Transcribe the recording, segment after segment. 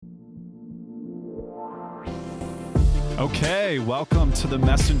Okay, welcome to the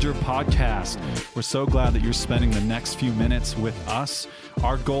Messenger Podcast. We're so glad that you're spending the next few minutes with us.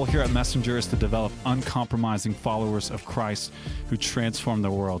 Our goal here at Messenger is to develop uncompromising followers of Christ who transform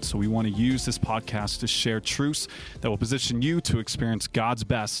the world. So we want to use this podcast to share truths that will position you to experience God's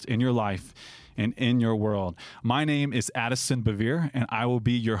best in your life and in your world. My name is Addison, and I will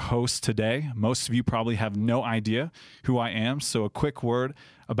be your host today. Most of you probably have no idea who I am, so a quick word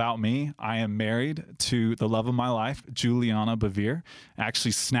about me. I am married to the love of my life, Juliana Bevere. I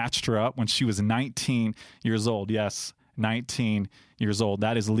actually snatched her up when she was 19 years old. Yes, 19 years old.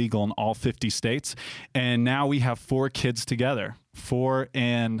 That is legal in all 50 states. And now we have 4 kids together. 4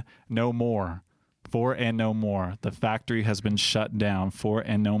 and no more. 4 and no more. The factory has been shut down. 4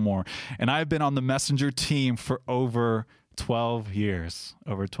 and no more. And I've been on the Messenger team for over 12 years.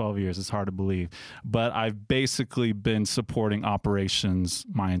 Over 12 years. It's hard to believe. But I've basically been supporting operations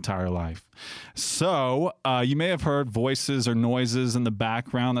my entire life. So you may have heard voices or noises in the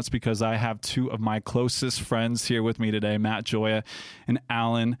background. That's because I have 2 of my closest friends here with me today, Matt Joya and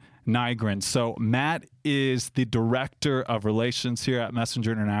Allan Nygren. So Matt is the director of relations here at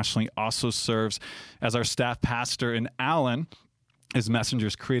Messenger International. He also serves as our staff pastor, and Allan is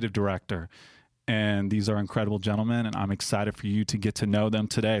Messenger's creative director. And these are incredible gentlemen, and I'm excited for you to get to know them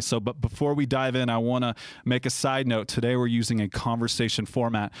today. But before we dive in, I want to make a side note. Today we're using a conversation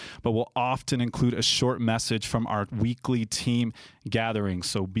format, but we'll often include a short message from our weekly team gatherings.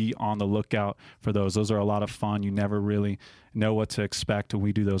 So be on the lookout for those. Those are a lot of fun. You never really know what to expect when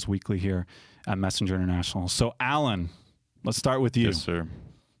we do those weekly here at Messenger International. So Allan, let's start with you. Yes, sir.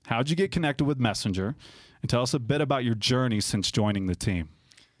 How'd you get connected with Messenger? And tell us a bit about your journey since joining the team.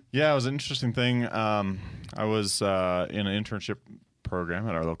 Yeah, it was an interesting thing. I was in an internship program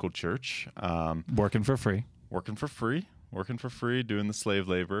at our local church. Working for free, doing the slave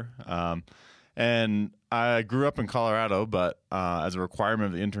labor. And I grew up in Colorado, but as a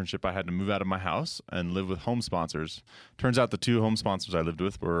requirement of the internship, I had to move out of my house and live with home sponsors. Turns out the 2 home sponsors I lived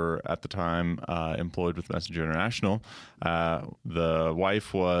with were, at the time, employed with Messenger International. The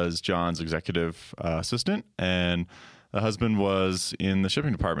wife was John's executive assistant, and the husband was in the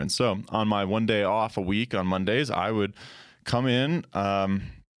shipping department. So on my one day off a week on Mondays, I would come in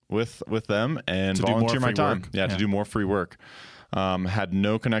with them and volunteer my time. To do more free work. Had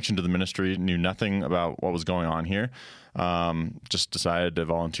no connection to the ministry, knew nothing about what was going on here. Just decided to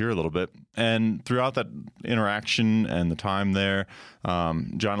volunteer a little bit. And throughout that interaction and the time there,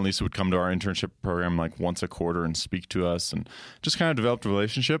 John and Lisa would come to our internship program like once a quarter and speak to us, and just kind of developed a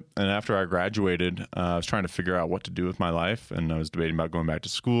relationship. And after I graduated, I was trying to figure out what to do with my life, and I was debating about going back to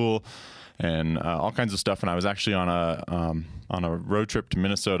school and all kinds of stuff. And I was actually on a road trip to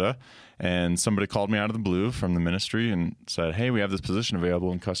Minnesota, and somebody called me out of the blue from the ministry and said, "Hey, we have this position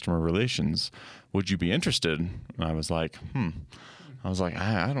available in customer relations. Would you be interested?" And I was like,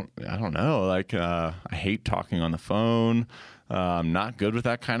 I don't know. Like, I hate talking on the phone. I'm not good with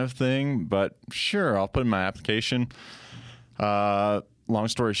that kind of thing, but sure, I'll put in my application. Long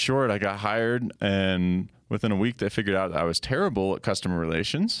story short, I got hired, and within a week, they figured out I was terrible at customer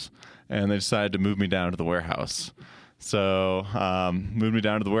relations, and they decided to move me down to the warehouse. So moved me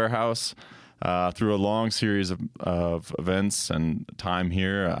down to the warehouse. Through a long series of events and time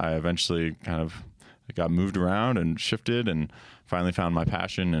here, I eventually kind of got moved around and shifted, and finally found my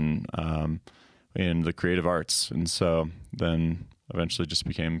passion in the creative arts. And so then eventually just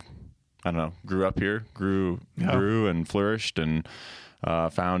became, grew up here, grew and flourished, and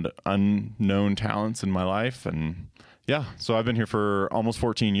found unknown talents in my life. And so I've been here for almost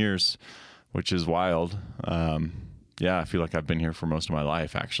 14 years, which is wild. I feel like I've been here for most of my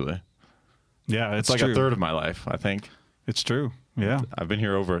life, actually. Yeah, it's like true. A third of my life, I think. It's true. Yeah. I've been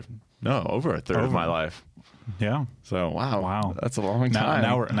here over a third of my life. Yeah. So, wow. That's a long time.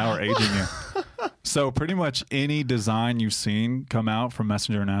 Now we're aging you. So pretty much any design you've seen come out from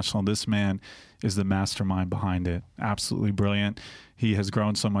Messenger International, this man is the mastermind behind it. Absolutely brilliant. He has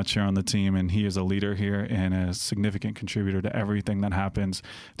grown so much here on the team, and he is a leader here and a significant contributor to everything that happens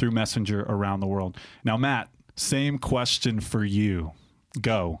through Messenger around the world. Now, Matt, same question for you.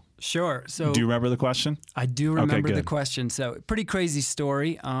 Go. Sure. So, do you remember the question? I do remember the question. So, pretty crazy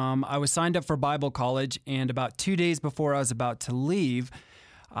story. I was signed up for Bible college, and about 2 days before I was about to leave,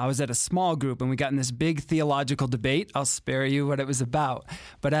 I was at a small group, and we got in this big theological debate. I'll spare you what it was about.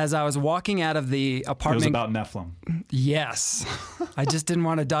 But as I was walking out of the apartment... It was about Nephilim. Yes. I just didn't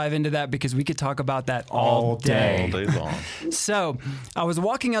want to dive into that because we could talk about that all day. All day long. So I was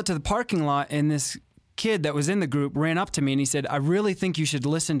walking out to the parking lot, and this kid that was in the group ran up to me and he said, I really think you should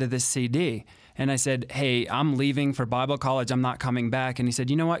listen to this CD. And I said, hey, I'm leaving for Bible college. I'm not coming back. And he said,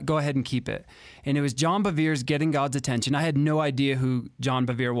 you know what? Go ahead and keep it. And it was John Bevere's Getting God's Attention. I had no idea who John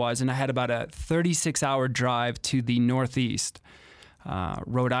Bevere was. And I had about a 36-hour drive to the Northeast,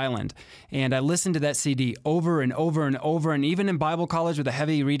 Rhode Island. And I listened to that CD over and over and over. And even in Bible college with a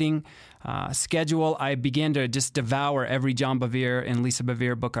heavy reading schedule, I began to just devour every John Bevere and Lisa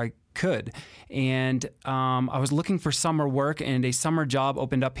Bevere book I could. And I was looking for summer work, and a summer job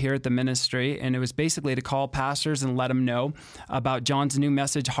opened up here at the ministry, and it was basically to call pastors and let them know about John's new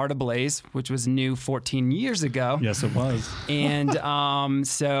message, Heart Ablaze, which was new 14 years ago. Yes, it was. And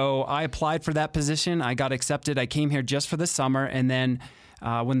so I applied for that position. I got accepted. I came here just for the summer, and then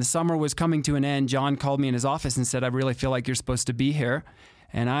when the summer was coming to an end, John called me in his office and said, I really feel like you're supposed to be here.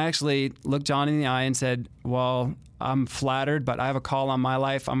 And I actually looked John in the eye and said, well, I'm flattered, but I have a call on my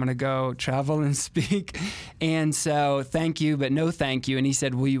life. I'm going to go travel and speak. And so thank you, but no thank you. And he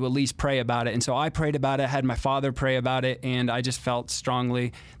said, will you at least pray about it? And so I prayed about it, had my father pray about it, and I just felt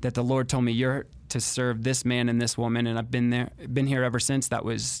strongly that the Lord told me, you're to serve this man and this woman. And I've been here ever since. That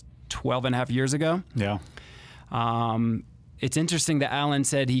was 12 and a half years ago. Yeah. It's interesting that Allan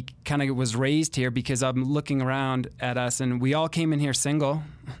said he kind of was raised here, because I'm looking around at us and we all came in here single.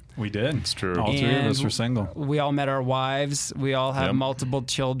 We did. It's true. All three of us were single. We all met our wives. We all have multiple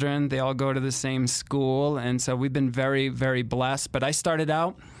children. They all go to the same school. And so we've been very, very blessed. But I started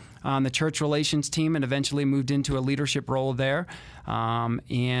out on the church relations team and eventually moved into a leadership role there,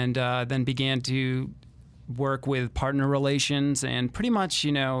 and then began to work with partner relations and pretty much,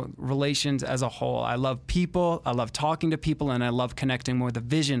 relations as a whole. I love people, I love talking to people, and I love connecting with the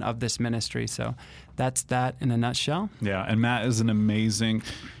vision of this ministry. So that's that in a nutshell. Yeah, and Matt is an amazing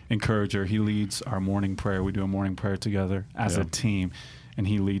encourager. He leads our morning prayer. We do a morning prayer together as a team, and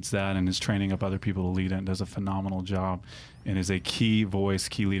he leads that and is training up other people to lead it and does a phenomenal job and is a key voice,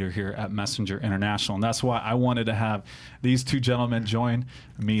 key leader here at Messenger International. And that's why I wanted to have these two gentlemen join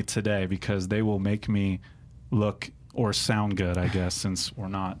me today, because they will make me look or sound good, I guess, since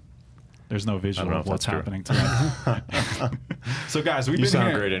there's no visual of what's happening tonight. So, guys, we've been here. You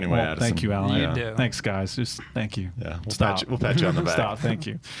sound great anyway, Addison. Thank you, Allan. You do. Thanks, guys. Just thank you. Yeah, we'll pat you on the back. Stop. Thank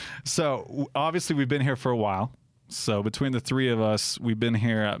you. So, obviously, we've been here for a while. So, between the three of us, we've been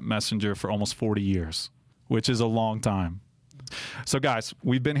here at Messenger for almost 40 years, which is a long time. So, guys,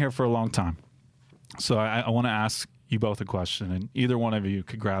 we've been here for a long time. So, I want to ask you both a question, and either one of you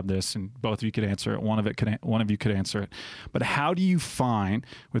could grab this and both of you could answer it. One of you could answer it. But how do you find,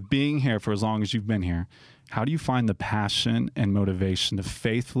 with being here for as long as you've been here, how do you find the passion and motivation to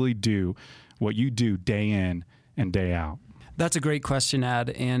faithfully do what you do day in and day out? That's a great question, Ad.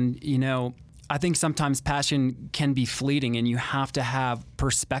 And, I think sometimes passion can be fleeting and you have to have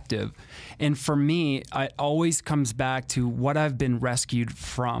perspective. And for me, it always comes back to what I've been rescued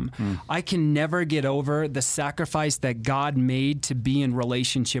from. I can never get over the sacrifice that God made to be in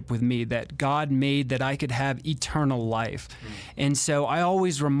relationship with me, that God made that I could have eternal life. And so I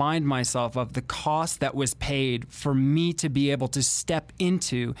always remind myself of the cost that was paid for me to be able to step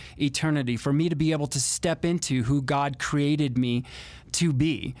into eternity, for me to be able to step into who God created me to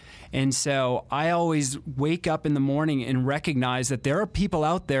be. And so I always wake up in the morning and recognize that there are people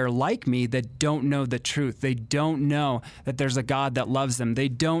out there like me that don't know the truth. They don't know that there's a God that loves them. They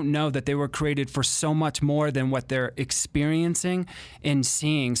don't know that they were created for so much more than what they're experiencing and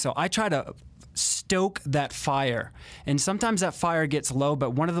seeing. So I try to stoke that fire. And sometimes that fire gets low,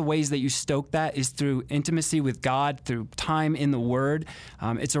 but one of the ways that you stoke that is through intimacy with God, through time in the Word.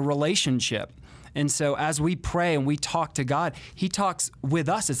 It's a relationship. And so as we pray and we talk to God, He talks with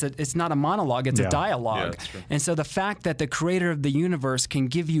us. It's not a monologue, it's a dialogue. Yeah, and so the fact that the creator of the universe can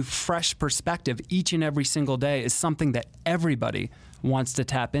give you fresh perspective each and every single day is something that everybody wants to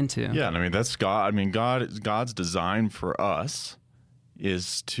tap into. Yeah, and I mean, that's God. I mean, God's design for us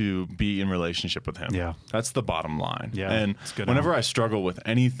is to be in relationship with Him. Yeah. That's the bottom line. Yeah. And whenever I struggle with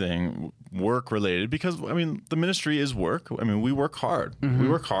anything work related, because I mean, the ministry is work. I mean, we work hard. We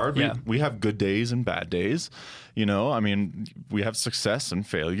work hard. Yeah. We have good days and bad days. I mean, we have success and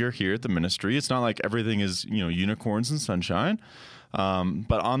failure here at the ministry. It's not like everything is, unicorns and sunshine.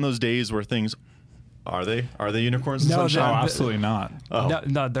 But on those days where things Are they unicorns and sunshine? No, absolutely not. Oh.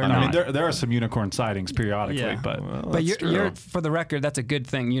 No, they're not. I mean, there are some unicorn sightings periodically, but you're for the record, that's a good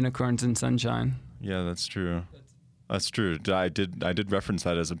thing. Unicorns and sunshine. Yeah, that's true. That's true. I did reference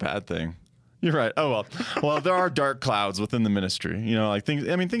that as a bad thing. You're right. Oh well, there are dark clouds within the ministry. Like things.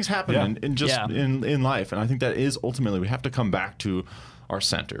 I mean, things happen in life, and I think that is ultimately we have to come back to our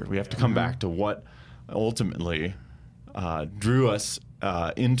center. We have to come back to what ultimately drew us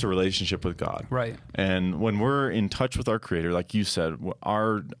into relationship with God. Right. And when we're in touch with our Creator, like you said,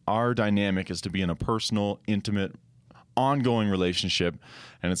 our dynamic is to be in a personal, intimate, ongoing relationship.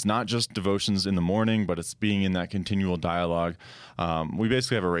 And it's not just devotions in the morning, but it's being in that continual dialogue. We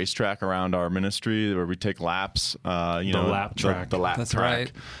basically have a racetrack around our ministry where we take laps. Lap track. The lap That's track.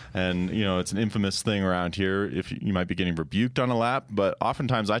 right. And, it's an infamous thing around here. If you might be getting rebuked on a lap, but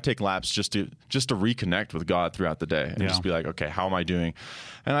oftentimes I take laps just to reconnect with God throughout the day and just be like, okay, how am I doing?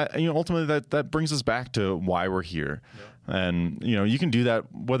 And ultimately that brings us back to why we're here. Yeah. And, you can do that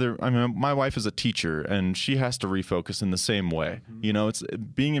my wife is a teacher and she has to refocus in the same way. Mm-hmm. It's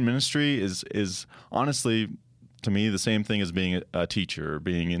being in ministry is honestly, to me, the same thing as being a teacher or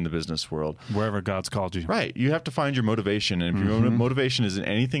being in the business world. Wherever God's called you. Right. You have to find your motivation. And if your motivation isn't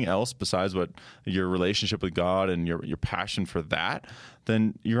anything else besides what your relationship with God and your passion for that,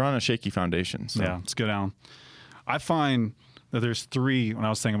 then you're on a shaky foundation. So. Yeah, it's good, Allan. I find that there's when I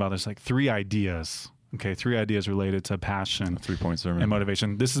was thinking about this, like 3 ideas. Okay, 3 ideas related to passion, 3-point sermon, and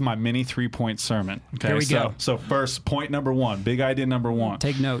motivation. This is my mini 3-point sermon. Okay, here we go. So first, point number 1, big idea number 1.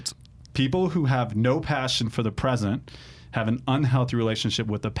 Take notes. People who have no passion for the present have an unhealthy relationship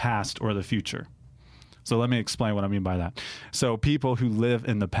with the past or the future. So let me explain what I mean by that. So people who live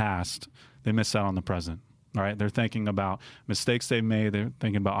in the past, they miss out on the present. All right, they're thinking about mistakes they made. They're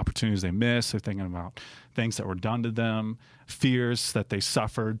thinking about opportunities they missed. They're thinking about things that were done to them, fears that they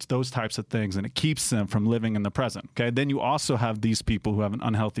suffered, those types of things, and it keeps them from living in the present. Okay, then you also have these people who have an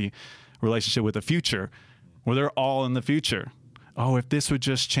unhealthy relationship with the future, where they're all in the future. Oh, if this would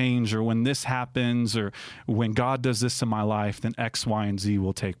just change, or when this happens, or when God does this in my life, then X, Y, and Z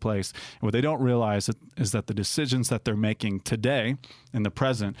will take place. And what they don't realize is that the decisions that they're making today in the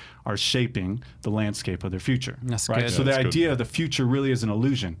present are shaping the landscape of their future. That's right? good. So Yeah, the that's idea of the future really is an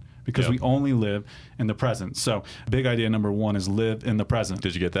illusion because we only live in the present. So big idea number 1 is live in the present.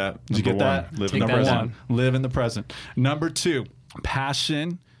 Did you get that? Did you get that? Live in the Take that present. down. Live in the present. Number 2,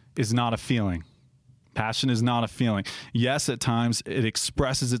 passion is not a feeling. Passion is not a feeling. Yes, at times it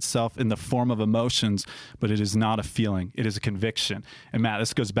expresses itself in the form of emotions, but it is not a feeling. It is a conviction. And Matt,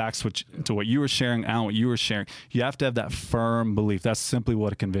 this goes back to what you were sharing, Allan, what you were sharing. You have to have that firm belief. That's simply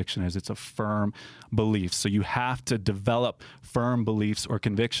what a conviction is. It's a firm belief. So you have to develop firm beliefs or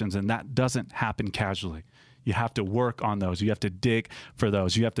convictions, and that doesn't happen casually. You have to work on those. You have to dig for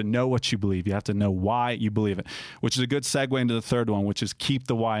those. You have to know what you believe. You have to know why you believe it, which is a good segue into the third one, which is keep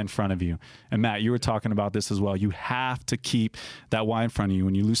the why in front of you. And Matt, you were talking about this as well. You have to keep that why in front of you.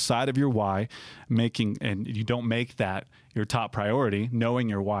 When you lose sight of your why, and you don't make that your top priority, knowing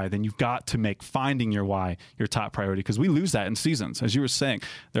your why, then you've got to make finding your why your top priority, because we lose that in seasons. As you were saying,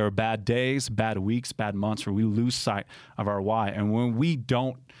 there are bad days, bad weeks, bad months where we lose sight of our why. And when we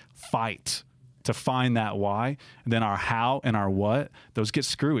don't fight to find that why, then our how and our what, those get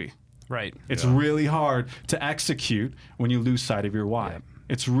screwy. Right. It's really hard to execute when you lose sight of your why. Yep.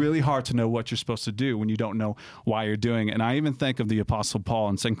 It's really hard to know what you're supposed to do when you don't know why you're doing it. And I even think of the Apostle Paul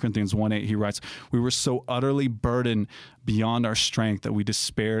in 2 Corinthians 1:8. He writes, "We were so utterly burdened beyond our strength that we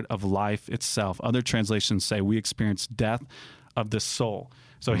despaired of life itself." Other translations say we experienced death of the soul.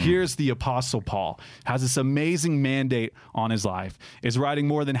 So here's the Apostle Paul, has this amazing mandate on his life, is writing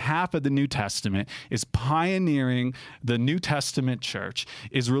more than half of the New Testament, is pioneering the New Testament church,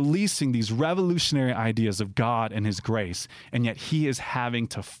 is releasing these revolutionary ideas of God and his grace, and yet he is having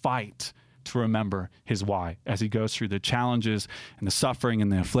to fight to remember his why as he goes through the challenges and the suffering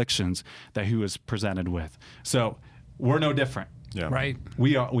and the afflictions that he was presented with. So we're no different. Yeah. Right.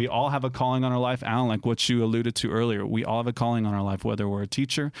 We all have a calling on our life, Allan, like what you alluded to earlier. We all have a calling on our life, whether we're a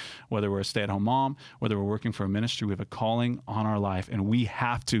teacher, whether we're a stay-at-home mom, whether we're working for a ministry. We have a calling on our life, and we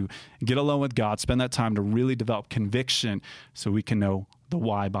have to get alone with God, spend that time to really develop conviction so we can know the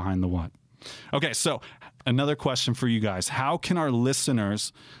why behind the what. Okay, so another question for you guys. How can our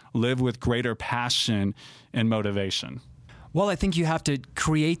listeners live with greater passion and motivation? Well, I think you have to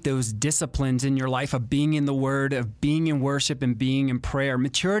create those disciplines in your life of being in the Word, of being in worship and being in prayer.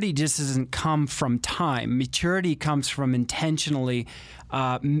 Maturity just doesn't come from time. Maturity comes from intentionally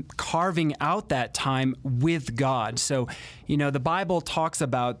carving out that time with God. So, the Bible talks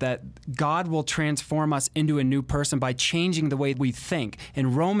about that God will transform us into a new person by changing the way we think.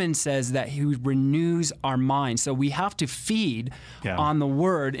 And Romans says that he renews our mind. So we have to feed on the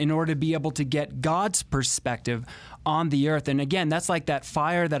Word in order to be able to get God's perspective on the earth. And again, that's like that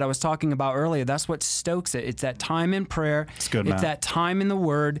fire that I was talking about earlier. That's what stokes it. It's that time in prayer. It's good, Matt. It's that time in the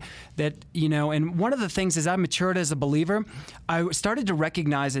Word that, and one of the things as I matured as a believer, I started to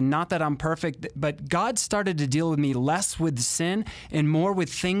recognize, and not that I'm perfect, but God started to deal with me less with sin and more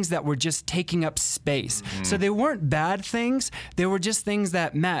with things that were just taking up space. So they weren't bad things. They were just things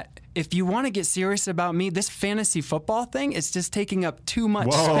that, Matt, if you want to get serious about me, this fantasy football thing, it's just taking up too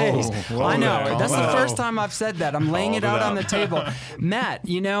much space. I know. That's the first time I've said that. I'm laying it out on the table. Matt,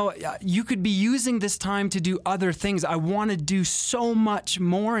 you could be using this time to do other things. I want to do so much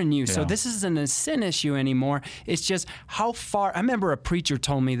more in you. So this isn't a sin issue anymore. It's just how far. I remember a preacher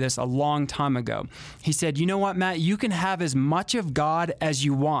told me this a long time ago. He said, you know what, Matt? You can have as much of God as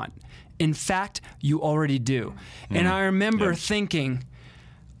you want. In fact, you already do. And I remember thinking,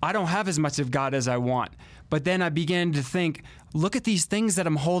 I don't have as much of God as I want. But then I began to think, look at these things that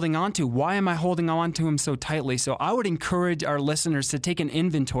I'm holding on to. Why am I holding on to them so tightly? So I would encourage our listeners to take an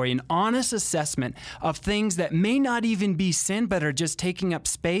inventory, an honest assessment of things that may not even be sin, but are just taking up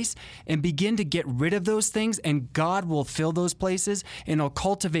space, and begin to get rid of those things, and God will fill those places, and He'll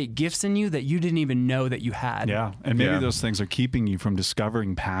cultivate gifts in you that you didn't even know that you had. Yeah, and maybe those things are keeping you from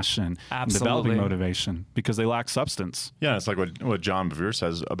discovering passion and developing motivation because they lack substance. Yeah, it's like what John Bevere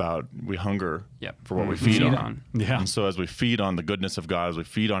says about we hunger for what we feed on. Yeah. And so as we feed on the goodness of God, as we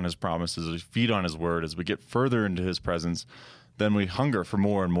feed on His promises, as we feed on His word, as we get further into His presence, then we hunger for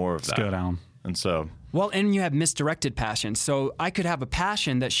more and more of that. That's good, Allan. And so... Well, and you have misdirected passion. So I could have a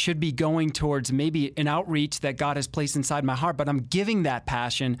passion that should be going towards maybe an outreach that God has placed inside my heart, but I'm giving that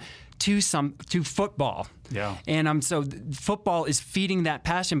passion to football. Yeah. And so football is feeding that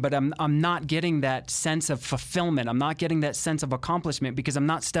passion, but I'm not getting that sense of fulfillment. I'm not getting that sense of accomplishment because I'm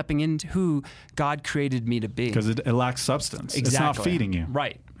not stepping into who God created me to be. Because it lacks substance. Exactly. It's not feeding you.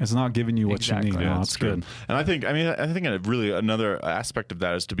 Right. It's not giving you what you need. Yeah, That's good. And I think really another aspect of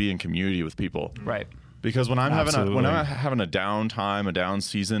that is to be in community with people. Right. Because when I'm having a down time, a down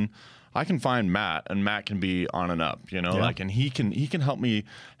season, I can find Matt, and Matt can be on and up, and he can help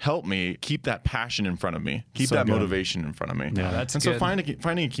me keep that passion in front of me, keep that motivation in front of me. Yeah, that's and good. so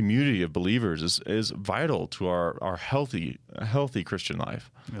finding a community of believers is vital to our healthy Christian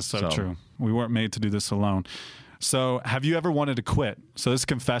life. It's so true. We weren't made to do this alone. So have you ever wanted to quit? So this is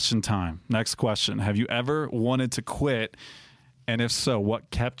confession time. Next question. Have you ever wanted to quit? And if so,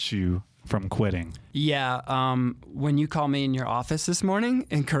 what kept you from quitting? Yeah. When you called me in your office this morning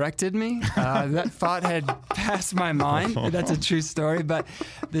and corrected me, that thought had passed my mind. That's a true story, but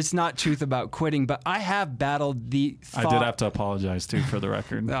it's not truth about quitting. But I have battled the thought. I did have to apologize too, for the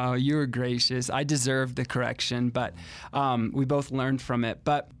record. Oh, you were gracious. I deserved the correction, but we both learned from it.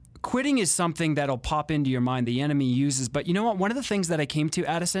 But quitting is something that'll pop into your mind. The enemy uses. But you know what? One of the things that I came to,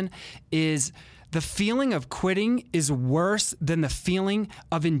 Addison, is the feeling of quitting is worse than the feeling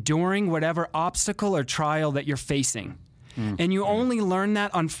of enduring whatever obstacle or trial that you're facing. And you only learn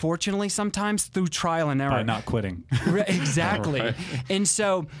that, unfortunately, sometimes through trial and error. By not quitting. Exactly. Right. And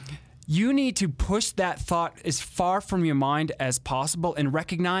so you need to push that thought as far from your mind as possible and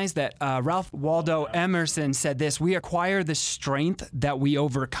recognize that Ralph Waldo Emerson said this: we acquire the strength that we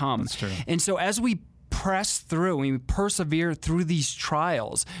overcome. That's true. And so as we press through, we persevere through these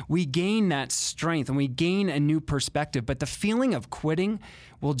trials, we gain that strength and we gain a new perspective. But the feeling of quitting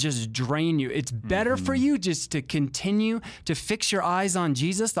will just drain you. It's better for you just to continue to fix your eyes on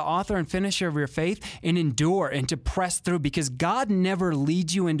Jesus, the author and finisher of your faith, and endure and to press through, because God never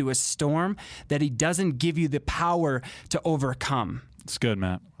leads you into a storm that He doesn't give you the power to overcome. It's good,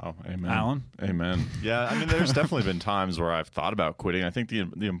 Matt. Oh, amen. Allan? Amen. Yeah, I mean, there's definitely been times where I've thought about quitting. I think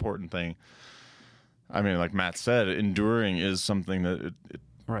the important thing, I mean, like Matt said, enduring is something that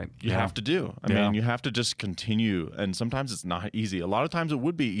you have to do. I mean, you have to just continue. And sometimes it's not easy. A lot of times it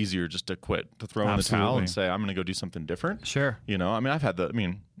would be easier just to quit, to throw in the towel and say, I'm going to go do something different. Sure. I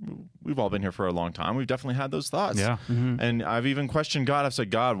mean, we've all been here for a long time. We've definitely had those thoughts. Yeah. Mm-hmm. And I've even questioned God. I've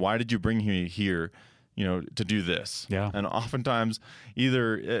said, God, why did you bring me here? To do this. Yeah. And oftentimes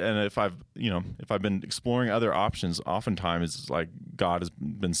if I've been exploring other options, oftentimes it's like God has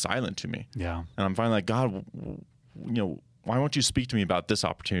been silent to me. Yeah. And I'm finally like, God, why won't you speak to me about this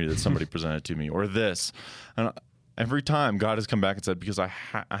opportunity that somebody presented to me, or this? And every time God has come back and said, because I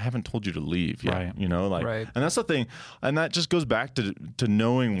haven't told you to leave yet. Right. Right. And that's the thing. And that just goes back to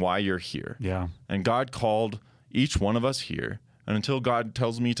knowing why you're here. Yeah. And God called each one of us here. And until God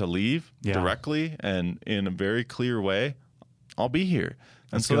tells me to leave directly and in a very clear way, I'll be here.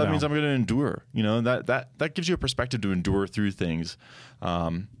 And so that means I'm going to endure. That gives you a perspective to endure through things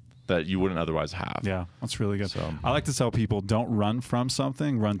that that you wouldn't otherwise have. Yeah, that's really good. So, I like to tell people, don't run from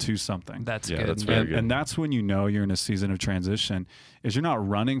something, run to something. That's yeah, good. that's very good. And that's when you know you're in a season of transition, is you're not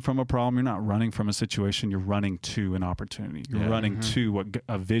running from a problem, you're not running from a situation, you're running to an opportunity. You're running to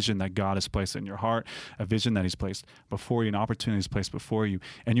a vision that God has placed in your heart, a vision that he's placed before you, an opportunity he's placed before you.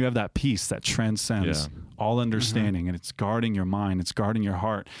 And you have that peace that transcends all understanding, and it's guarding your mind, it's guarding your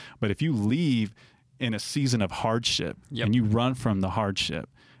heart. But if you leave in a season of hardship and you run from the hardship,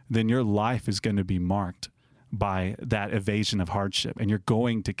 then your life is going to be marked by that evasion of hardship. And you're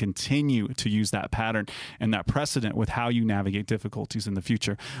going to continue to use that pattern and that precedent with how you navigate difficulties in the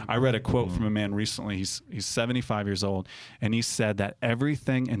future. I read a quote from a man recently. He's 75 years old, and he said that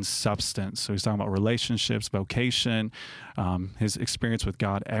everything in substance, so he's talking about relationships, vocation, his experience with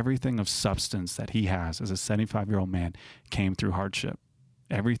God, everything of substance that he has as a 75-year-old man came through hardship.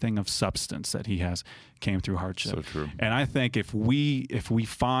 Everything of substance that he has came through hardship. So true. And I think if we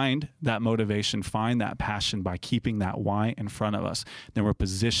find that motivation, find that passion by keeping that why in front of us, then we're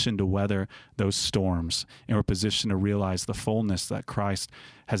positioned to weather those storms, and we're positioned to realize the fullness that Christ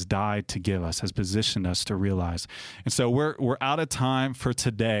has died to give us, has positioned us to realize. And so we're out of time for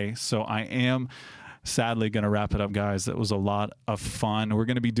today. So I am sadly going to wrap it up, guys. It was a lot of fun. We're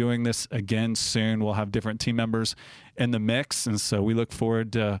going to be doing this again soon. We'll have different team members in the mix, and so we look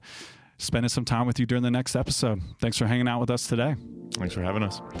forward to spending some time with you during the next episode. Thanks for hanging out with us today. Thanks for having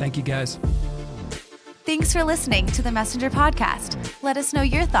us. Thank you, guys. Thanks for listening to the Messenger Podcast. Let us know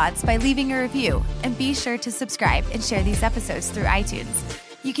your thoughts by leaving a review, and be sure to subscribe and share these episodes through iTunes.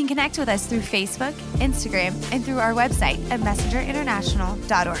 You can connect with us through Facebook, Instagram, and through our website at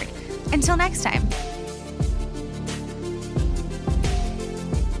messengerinternational.org. Until next time.